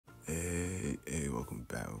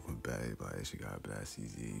Welcome back, everybody. It's your guy, Blast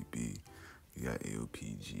CZAB. We got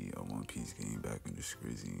AOPG, a One Piece game back in the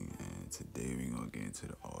Scrizzy, and today we're gonna get into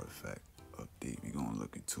the artifact update. We're gonna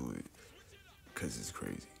look into it because it's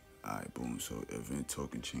crazy. Alright, boom. So, event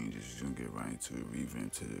token changes. We're gonna get right into it.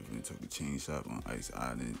 Revamp to the event token change shop on Ice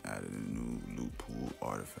Island. Added a new loot pool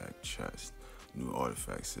artifact chest. New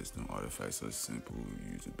artifact system. Artifacts are simple.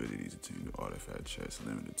 Use abilities to turn the artifact chest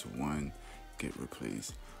limited to one. Get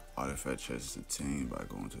replaced. Artifact chest is obtained by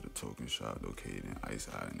going to the token shop located in Ice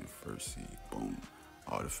Island in First Sea. Boom.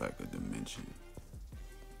 Artifact of Dimension.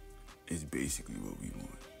 It's basically what we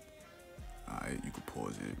want. Alright, you can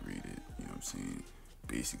pause it, read it, you know what I'm saying?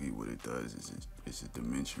 Basically what it does is it's a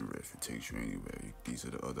dimension rift. It takes you anywhere. These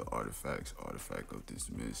are the other artifacts. Artifact of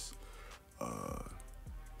Dismiss.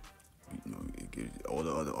 It gives all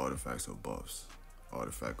the other artifacts are buffs.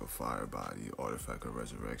 Artifact of Fire Body, Artifact of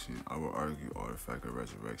Resurrection. I would argue Artifact of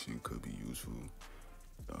Resurrection could be useful.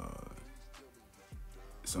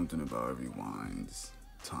 Something about it rewinds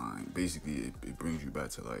time. Basically, it brings you back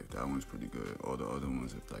to life. That one's pretty good. All the other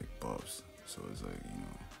ones are like buffs. So it's like,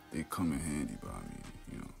 they come in handy, but I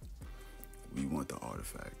mean, we want the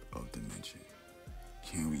Artifact of Dimension.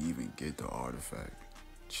 Can we even get the Artifact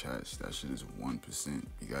chest? That shit is 1%.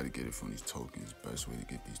 You gotta get it from these tokens. Best way to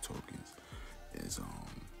get these tokens is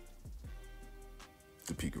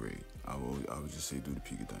the Pika raid. I would just say do the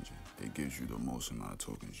Pika dungeon. It gives you the most amount of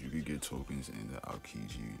tokens. You could get tokens in the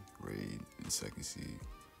AOPG raid in Second Sea,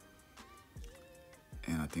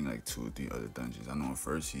 and I think like 2 or 3 other dungeons. I know in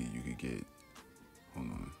First Sea you could get, hold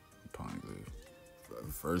on, Poneglyph.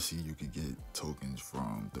 First Sea you could get tokens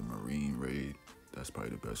from the Marine raid. That's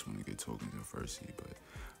probably the best one to get tokens in First Sea, but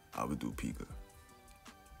I would do Pika.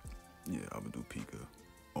 Yeah, I would do Pika.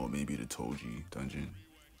 Or maybe the Toji dungeon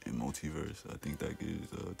in Multiverse. I think that gives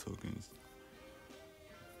tokens.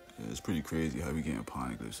 Yeah, it's pretty crazy how we getting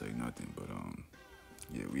Poneglyphs like nothing, but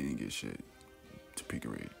yeah, we didn't get shit to Pika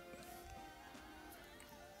raid.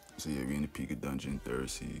 So yeah, we in the Pika dungeon, Third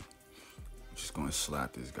Sea. Just gonna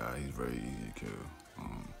slap this guy. He's very easy to kill.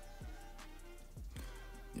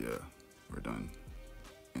 Yeah, we're done.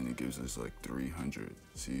 And it gives us like 300.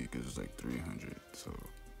 See, it gives us like 300. So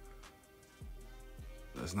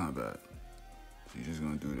that's not bad. So you're just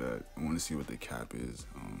gonna do that. I want to see what the cap is.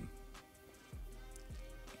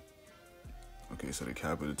 Okay, so the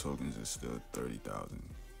cap of the tokens is still 30,000.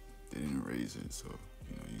 They didn't raise it, so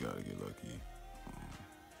you gotta get lucky.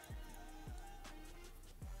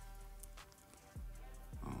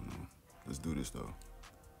 I don't know. Let's do this though.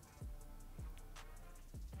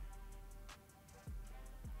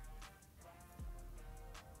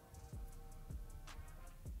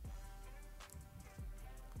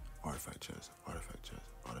 Artifact chest, artifact chest,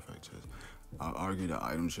 artifact chest. I'll argue the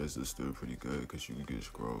item chest is still pretty good because you can get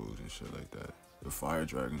scrolls and shit like that. The Fire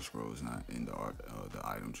Dragon scroll is not in the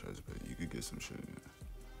item chest, but you could get some shit in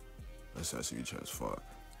there. Accessory chest, fuck.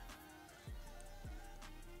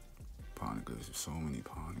 Poneglyphs, there's so many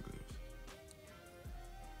Poneglyphs.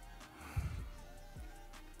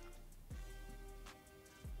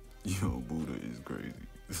 Yo, Buddha is crazy.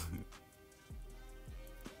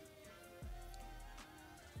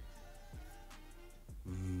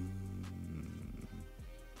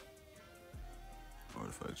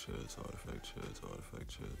 Artifact chest, artifact chest, artifact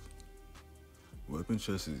chest. Weapon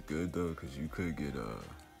chest is good though, cause you could get a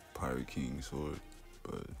Pirate King sword,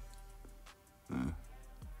 but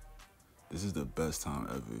this is the best time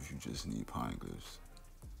ever if you just need Poneglyphs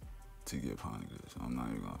to get Poneglyphs. I'm not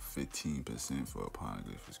even gonna 15% for a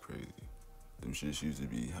Poneglyph is crazy. Them shits used to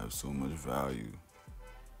have so much value.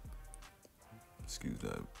 Excuse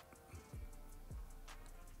that.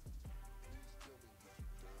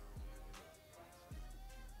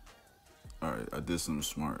 Alright, I did something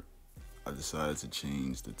smart. I decided to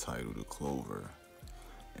change the title to Clover,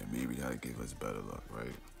 and maybe that'll give us better luck,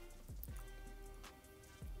 right?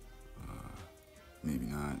 Maybe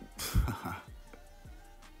not.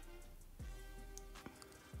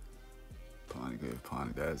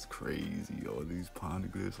 Poneglyph, that's crazy. All these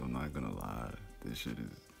Poneglyphs, I'm not gonna lie. This shit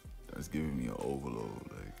that's giving me an overload,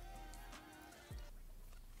 like.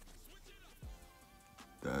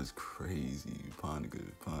 That's crazy.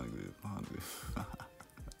 Poneglyph, Poneglyph, Poneglyph.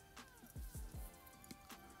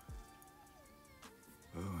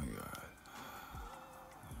 Oh my god.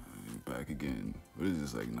 Back again. What is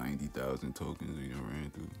this, like 90,000 tokens we done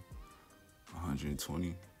ran through?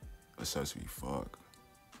 120? Accessory, fuck.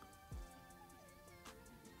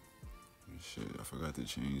 Shit, I forgot to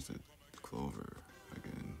change the Clover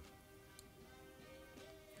again.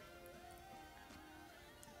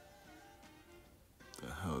 The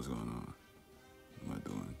hell is going on? What am I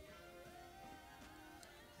doing?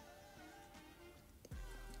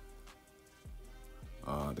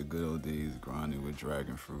 the good old days grinding with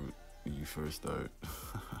dragon fruit when you first start.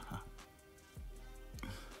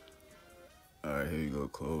 Alright, here you go,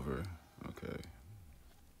 Clover. Okay.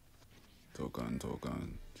 Tokan.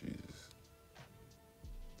 Jesus.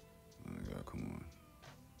 Oh my god, come on.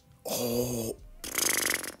 Oh!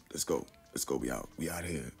 Let's go. We out. We out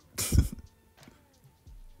here.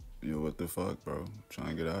 Yo, what the fuck, bro? I'm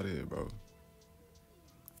trying to get out of here, bro.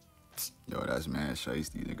 Yo, that's mad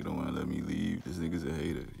shiesty. Nigga don't want to let me leave. This nigga's a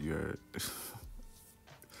hater. You heard?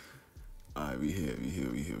 Alright, we here.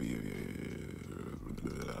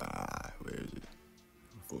 Where is it?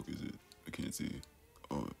 Fuck is it? I can't see.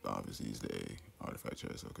 Oh, obviously it's the A. Artifact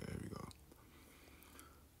chest. Okay, here we go.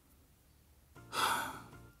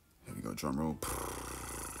 Here we go, drum roll.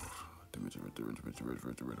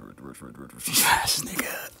 Yes,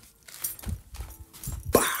 nigga.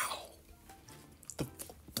 Bow. The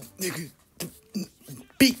nigga.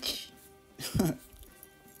 Beak.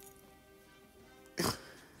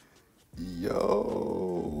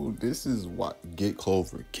 Yo, this is what. Get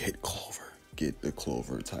Clover. Get Clover. Get the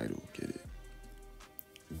Clover title. Get it.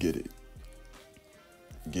 Get it.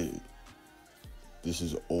 Get it. This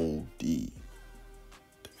is OD.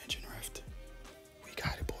 Dimension Rift. We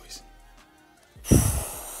got it, boys.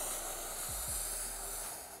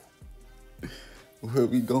 Where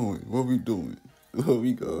we going? What we doing? Where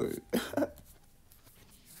we going?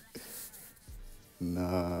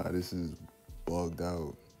 Nah, this is bugged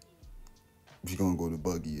out. You're gonna go to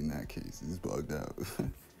Buggy in that case. It's bugged out.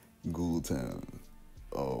 Ghoul Town.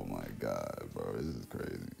 Oh my god, bro. This is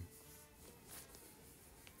crazy.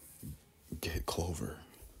 Get Clover.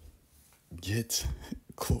 Get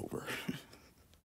Clover.